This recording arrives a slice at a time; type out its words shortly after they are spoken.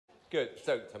Good.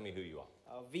 So tell me who you are.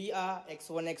 We are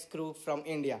X1X crew from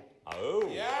India. Oh.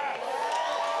 Yeah.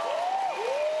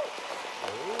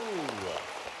 Oh.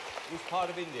 Which part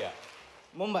of India?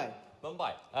 Mumbai.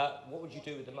 Mumbai. What would you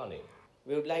do with the money?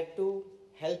 We would like to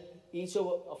help each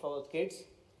of our kids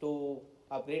to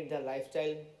upgrade their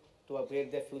lifestyle, to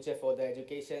upgrade their future for their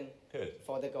education, Good.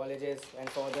 for the colleges, and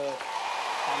for the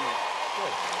family.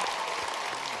 Good.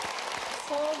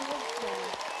 So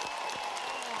good.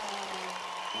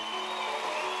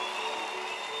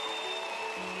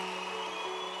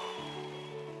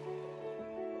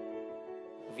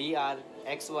 We are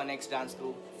X1X dance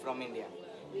crew from India.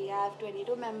 We have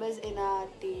 22 members in our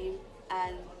team,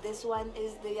 and this one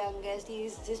is the youngest. He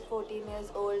is just 14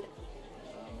 years old.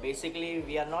 Basically,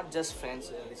 we are not just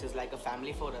friends. This is like a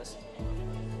family for us.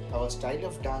 Our style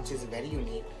of dance is very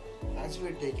unique, as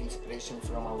we take inspiration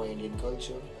from our Indian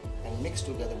culture and mix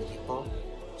together with hip hop.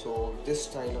 So this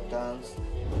style of dance,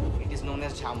 it is known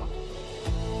as Jhama.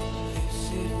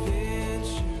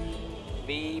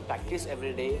 We practice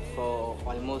every day for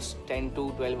almost 10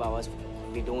 to 12 hours.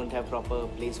 We don't have proper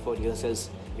place for rehearsals.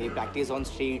 We practice on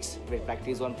streets, we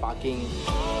practice on parking.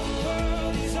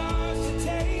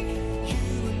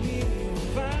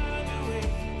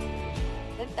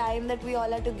 The time that we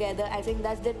all are together, I think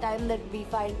that's the time that we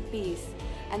find peace.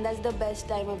 And that's the best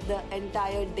time of the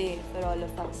entire day for all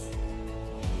of us.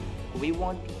 We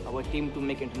want our team to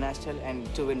make international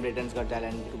and to win Britain's Got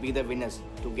Talent, to be the winners,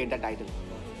 to get the title.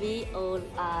 We all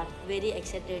are very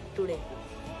excited today.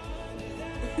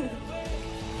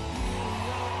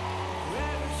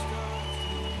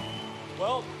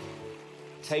 Well,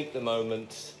 take the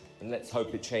moment and let's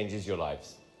hope it changes your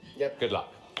lives. Yep. Good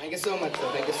luck. Thank you so much,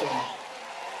 sir. Thank you so much.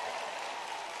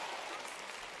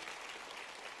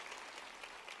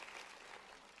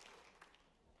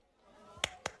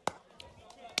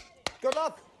 Good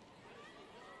luck.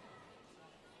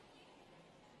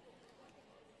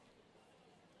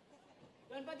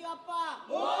 Ganpati Bappa!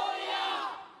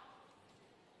 Moria!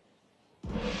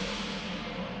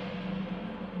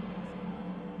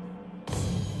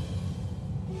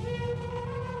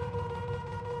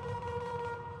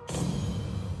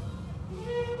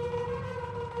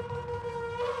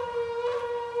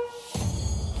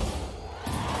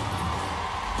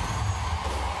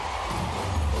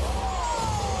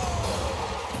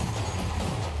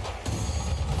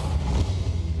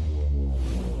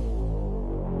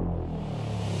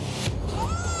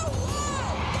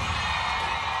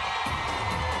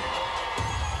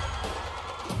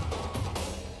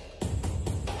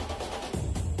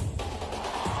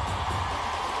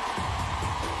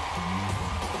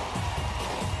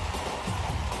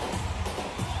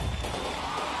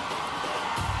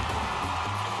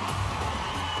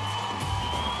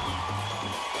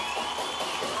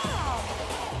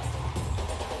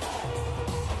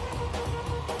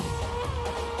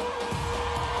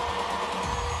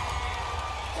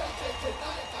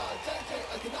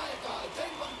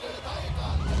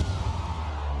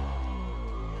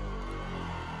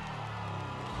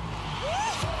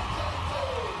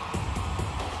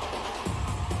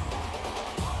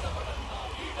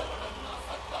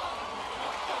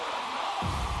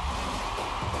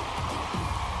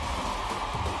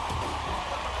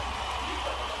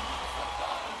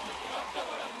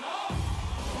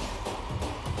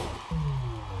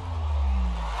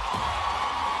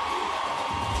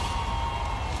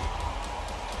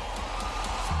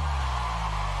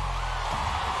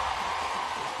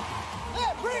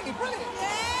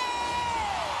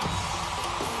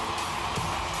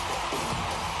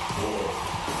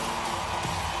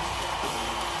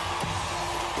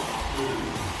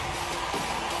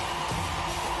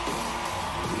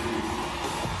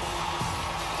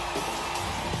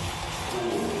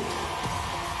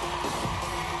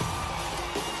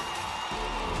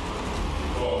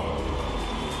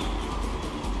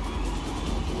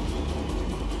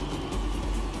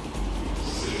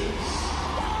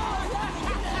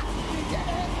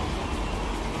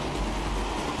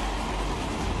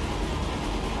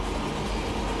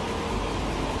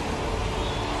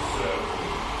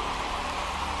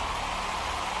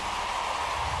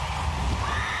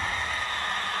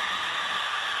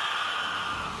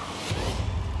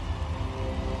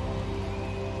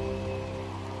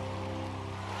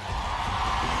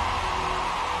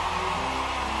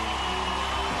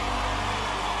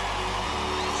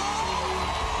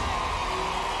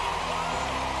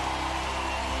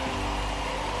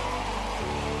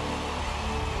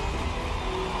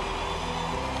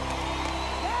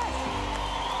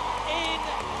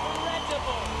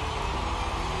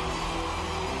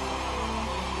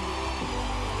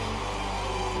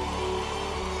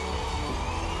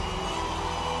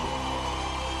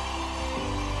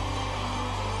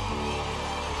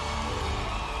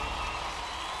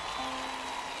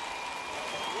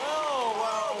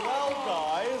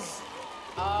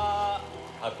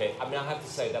 Okay, I mean, I have to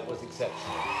say that was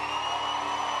exceptional. I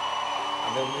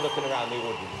mean, I'm looking around the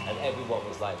audience and everyone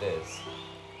was like this.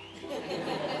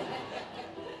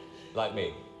 Like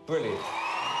me. Brilliant.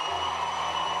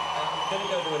 I'm going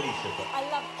to go to Alesha. I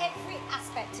love every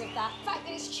aspect of that. The fact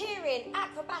that it's cheering,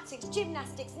 acrobatics,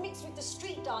 gymnastics, mixed with the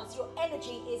street dance, your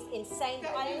energy is insane.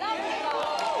 I love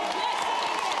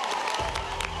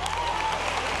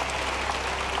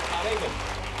David.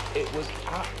 It was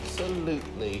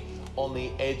absolutely on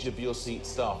the edge of your seat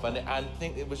stuff, and I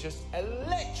think it was just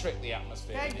electric, the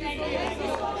atmosphere.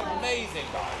 Amazing,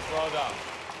 guys. Well done.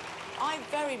 I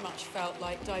very much felt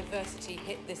like diversity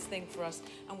hit this thing for us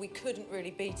and we couldn't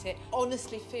really beat it.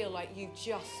 Honestly feel like you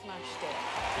just smashed it.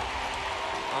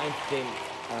 I think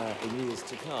in years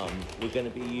to come, we're going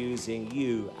to be using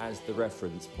you as the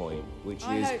reference point, which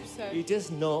I is hope so. you're just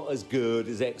not as good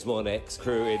as X1X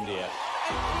Crew India.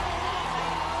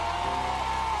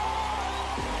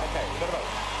 Okay, what about?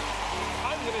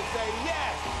 I'm going to say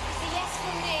yes. It's a yes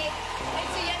from me.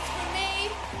 It's a yes from me.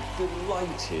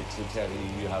 Delighted to tell you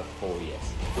you have 4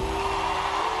 yes.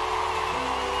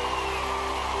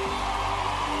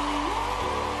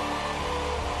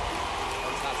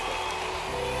 Fantastic.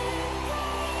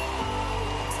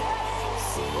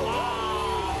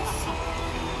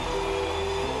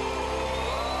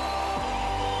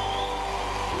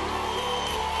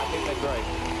 I think they're great.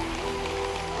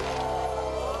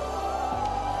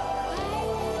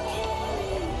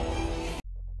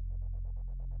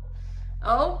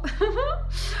 Oh,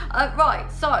 right,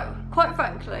 so, quite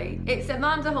frankly, it's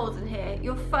Amanda Holden here,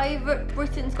 your favourite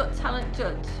Britain's Got Talent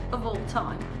judge of all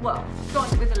time. Well,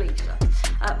 joined with Alesha.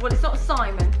 Well, it's not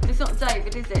Simon, it's not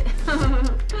David, is it?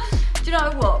 Do you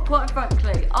know what? Quite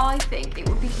frankly, I think it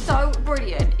would be so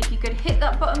brilliant if you could hit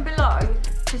that button below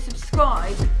to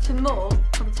subscribe to more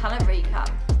from Talent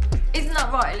Recap. Isn't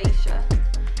that right, Alesha?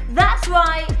 That's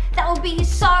right, that will be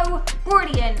so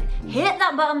brilliant. Hit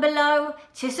that button below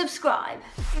to subscribe.